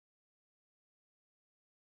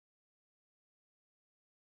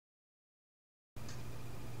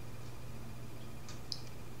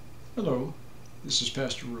Hello, this is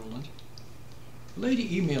Pastor Roland. A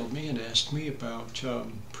lady emailed me and asked me about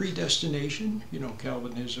predestination,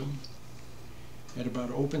 Calvinism, and about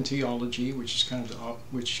open theology, which kind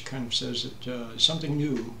of says that something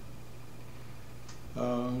new,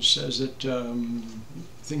 says that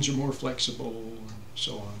things are more flexible, and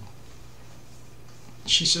so on.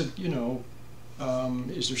 She said,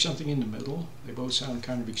 is there something in the middle? They both sound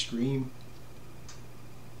kind of extreme.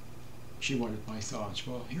 She wanted my thoughts.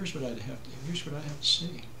 Well, here's what I have to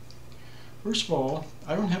say. First of all,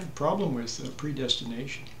 I don't have a problem with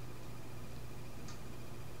predestination.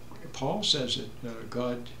 Paul says that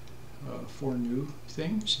God foreknew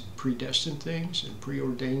things, predestined things, and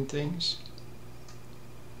preordained things.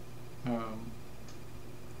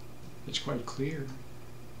 It's quite clear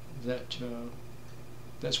that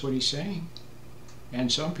that's what he's saying.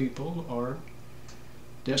 And some people are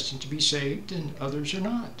destined to be saved and others are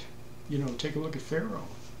not. Take a look at Pharaoh.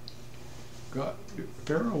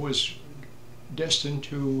 Pharaoh was destined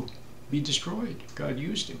to be destroyed. God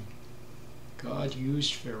used him. God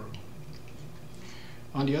used Pharaoh.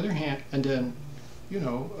 On the other hand, and then,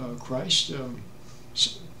 Christ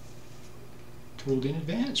told in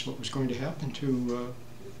advance what was going to happen to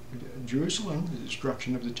Jerusalem, the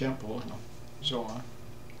destruction of the temple, and so on.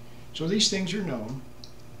 So these things are known,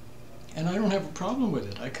 and I don't have a problem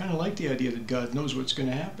with it. I kind of like the idea that God knows what's going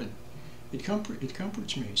to happen. It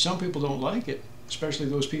comforts me. Some people don't like it, especially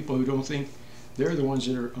those people who don't think they're the ones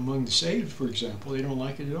that are among the saved, for example. They don't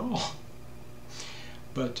like it at all.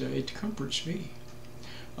 But it comforts me.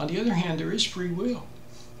 On the other hand, there is free will.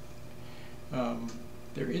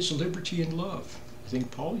 There is liberty and love. I think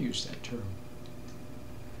Paul used that term.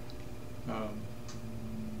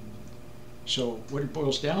 So what it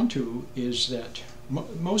boils down to is that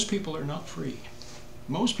most people are not free.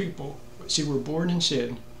 Most people, see, we're born in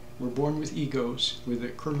sin. We're born with egos, with a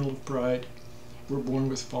kernel of pride. We're born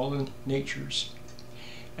with fallen natures.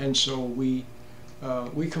 And so we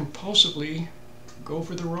compulsively go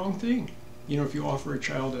for the wrong thing. If you offer a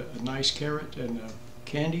child a nice carrot and a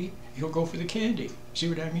candy, he'll go for the candy. See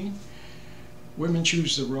what I mean? Women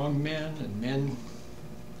choose the wrong men, and men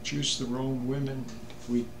choose the wrong women.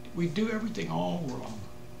 We do everything all wrong.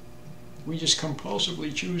 We just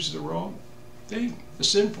compulsively choose the wrong thing, the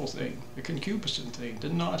sinful thing, the concupiscent thing, the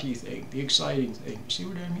naughty thing, the exciting thing. See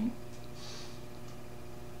what I mean?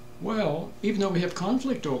 Well, even though we have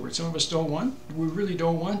conflict over it, some of us we really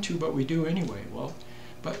don't want to, but we do anyway. Well,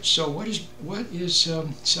 so what is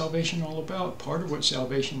salvation all about? Part of what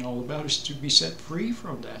salvation is all about is to be set free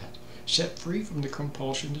from that, set free from the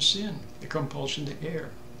compulsion to sin, the compulsion to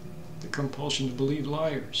err, the compulsion to believe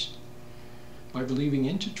liars. By believing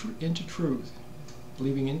into truth,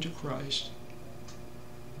 believing into Christ,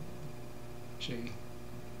 see,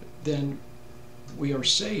 then we are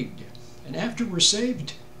saved. And after we're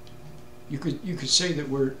saved, you could say that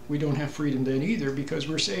we don't have freedom then either, because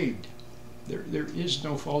we're saved. There is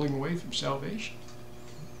no falling away from salvation.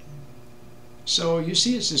 So you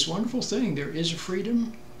see, it's this wonderful thing. There is a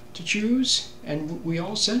freedom to choose, and we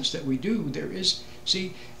all sense that we do. There is.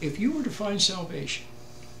 See, if you were to find salvation,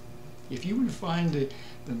 if you were to find the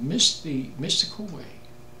mystical way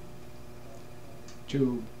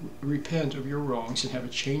to repent of your wrongs and have a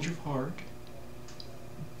change of heart,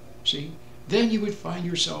 see, then you would find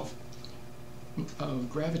yourself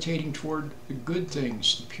gravitating toward the good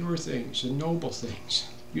things, the pure things, the noble things.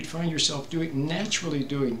 You'd find yourself naturally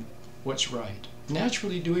doing what's right,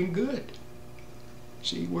 naturally doing good.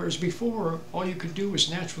 See, whereas before, all you could do was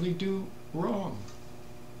naturally do wrong.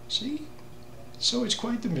 See? So it's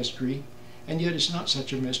quite the mystery, and yet it's not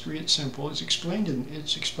such a mystery. It's simple. It's explained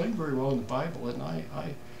very well in the Bible, and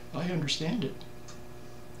I understand it.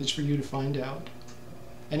 It's for you to find out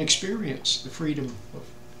and experience the freedom of